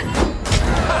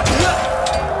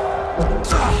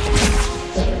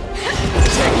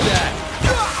 Take that.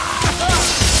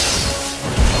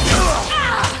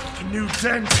 A new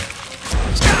dent.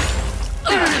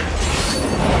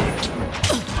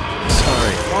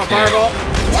 Sorry. Come on, fireball.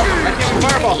 I can't do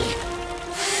fireball.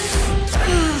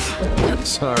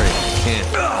 Sorry, I can't.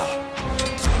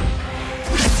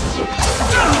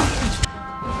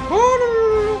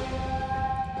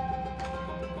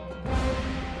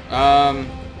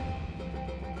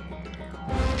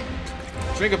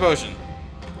 Drink a potion.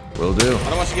 Will do. I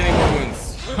don't want you getting more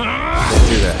wounds. Can't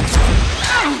do that.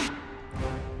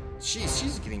 Jeez,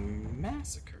 she's getting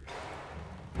massacred.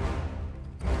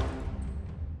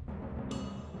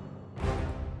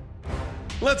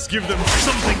 Let's give them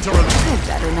something to remember.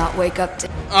 Better not wake up to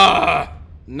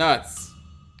Nuts.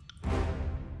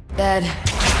 dead.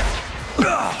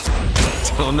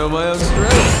 Don't know my own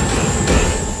strength.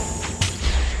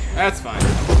 That's fine.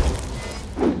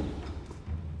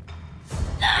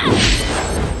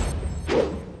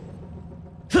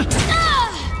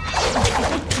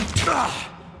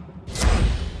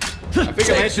 I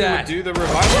figured Mansion would do the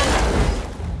revival.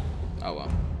 Oh well.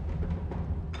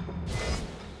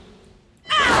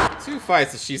 2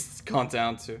 fights that she's gone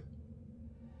down to.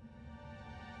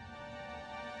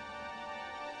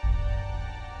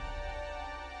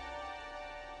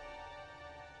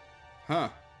 Huh.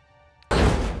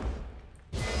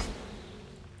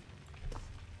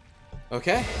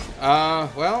 Okay.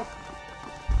 Well.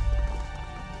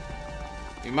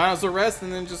 You might as well rest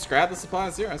and then just grab the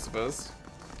supplies here, I suppose.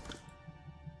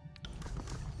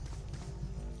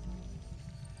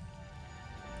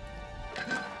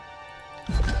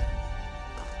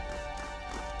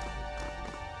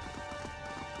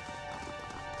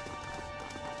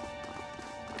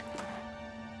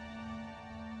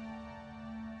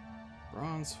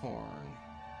 Bronze horn.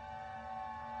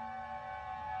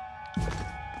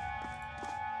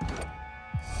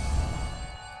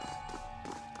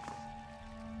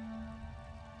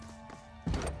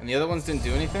 And the other ones didn't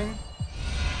do anything?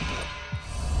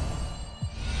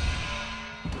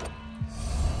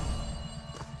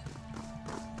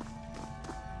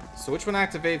 So which one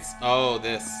activates? Oh,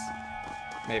 this.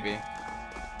 Maybe.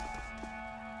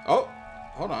 Oh,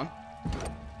 hold on.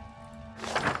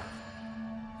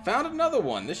 Found another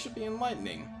one. This should be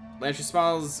enlightening. Landry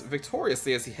smiles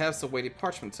victoriously as he hefts a weighty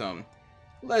parchment tome.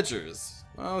 Ledgers.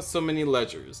 Oh, so many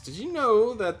ledgers. Did you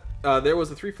know that there was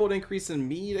a 3-fold increase in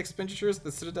mead expenditures at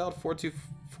the Citadel at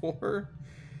 424?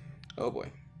 Oh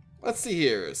boy. Let's see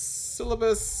here.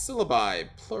 Syllabi,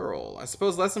 plural. I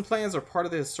suppose lesson plans are part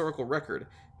of the historical record.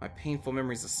 My painful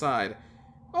memories aside.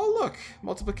 Oh look,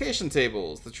 multiplication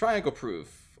tables, the triangle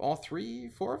proof. All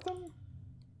 4 of them?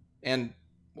 And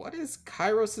what is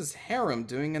Kairos' harem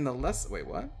doing in the lesson? Wait,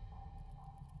 what?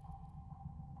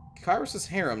 Kairos'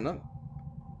 harem. No.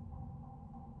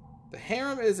 The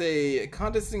harem is a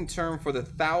condescending term for the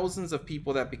thousands of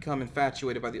people that become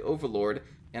infatuated by the Overlord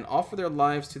and offer their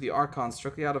lives to the Archon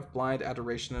strictly out of blind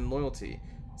adoration and loyalty.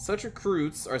 Such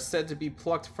recruits are said to be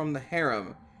plucked from the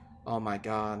harem. Oh my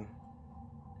god.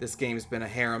 This game's been a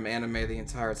harem anime the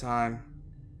entire time.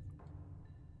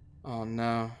 Oh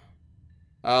no.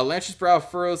 Lancher's brow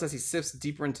furrows as he sifts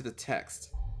deeper into the text.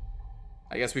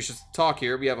 I guess we should talk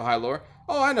here. We have a high lore.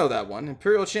 Oh, I know that one.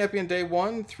 Imperial Champion Day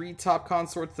 1, 3 top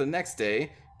consorts the next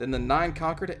day, then the 9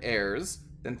 conquered heirs,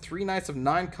 then 3 nights of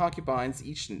 9 concubines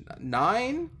each...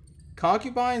 9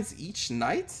 concubines each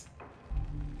night?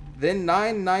 Then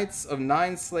 9 nights of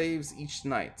 9 slaves each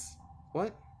night.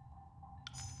 What?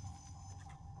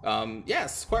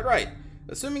 Yes, quite right.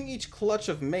 Assuming each clutch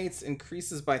of mates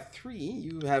increases by 3,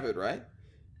 you have it right.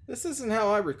 This isn't how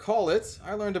I recall it.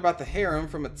 I learned about the harem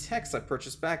from a text I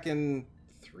purchased back in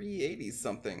 380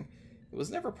 something. It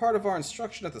was never part of our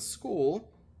instruction at the school.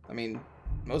 I mean,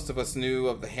 most of us knew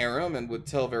of the harem and would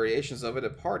tell variations of it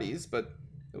at parties, but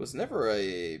it was never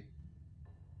a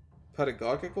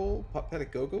pedagogical? I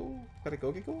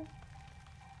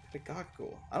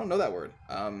don't know that word.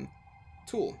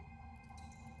 Tool.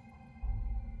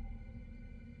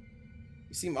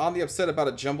 You seem oddly upset about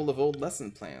a jumble of old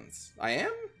lesson plans. I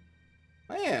am?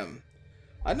 I am.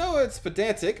 I know it's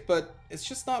pedantic, but it's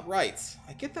just not right.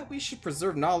 I get that we should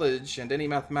preserve knowledge, and any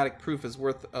mathematic proof is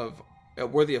worthy of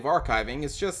archiving.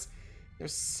 It's just,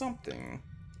 there's something.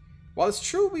 While it's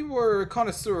true we were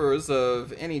connoisseurs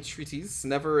of any treatise,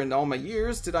 never in all my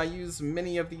years did I use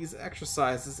many of these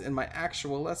exercises in my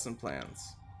actual lesson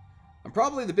plans. I'm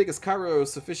probably the biggest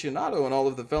Kairos aficionado in all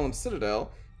of the Vellum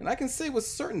Citadel, and I can say with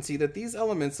certainty that these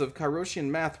elements of Kairosian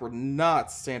math were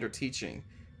not standard teaching.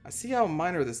 I see how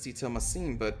minor this detail must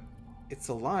seem, but it's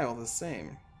a lie all the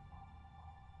same.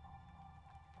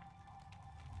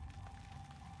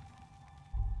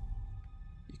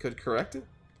 You could correct it?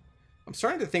 I'm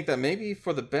starting to think that maybe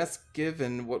for the best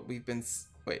given what we've been...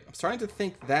 Wait, I'm starting to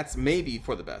think that's maybe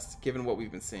for the best, given what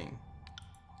we've been seeing.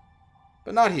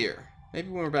 But not here. Maybe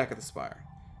when we're back at the Spire.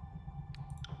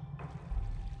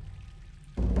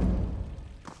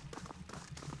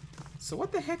 So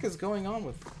what the heck is going on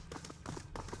with...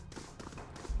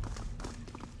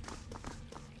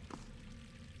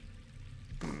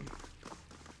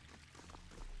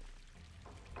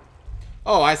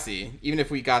 Oh, I see. Even if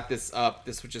we got this up,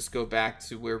 this would just go back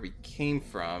to where we came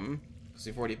from, because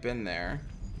we've already been there.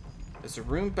 There's a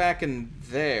room back in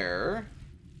there.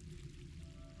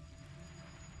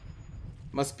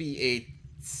 Must be a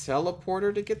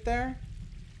teleporter to get there?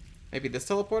 Maybe this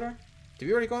teleporter? Did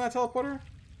we already go on that teleporter?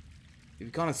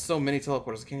 We've gone on so many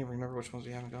teleporters, I can't even remember which ones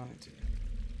we haven't gone into.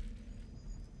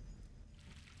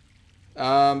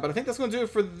 But I think that's going to do it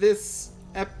for this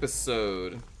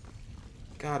episode.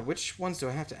 God, which ones do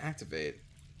I have to activate?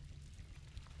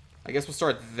 I guess we'll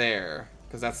start there,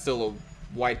 because that's still a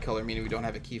white color, meaning we don't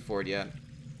have a key for it yet.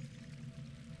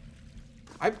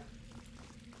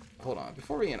 Hold on,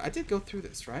 before we end, I did go through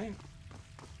this, right?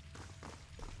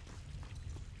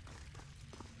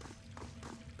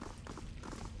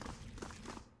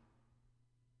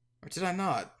 Or did I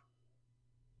not?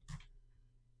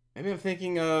 Maybe I'm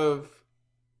thinking of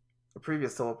a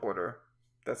previous teleporter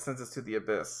that sends us to the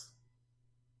abyss.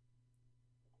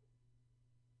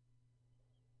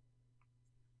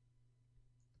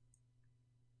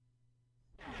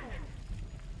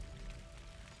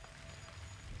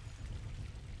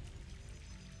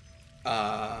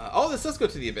 Oh, this does go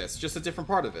to the abyss, just a different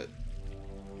part of it.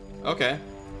 Okay.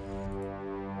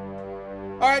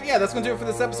 Alright, yeah, that's going to do it for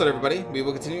this episode, everybody. We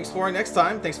will continue exploring next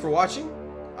time. Thanks for watching.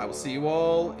 I will see you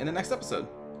all in the next episode.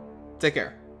 Take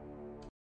care.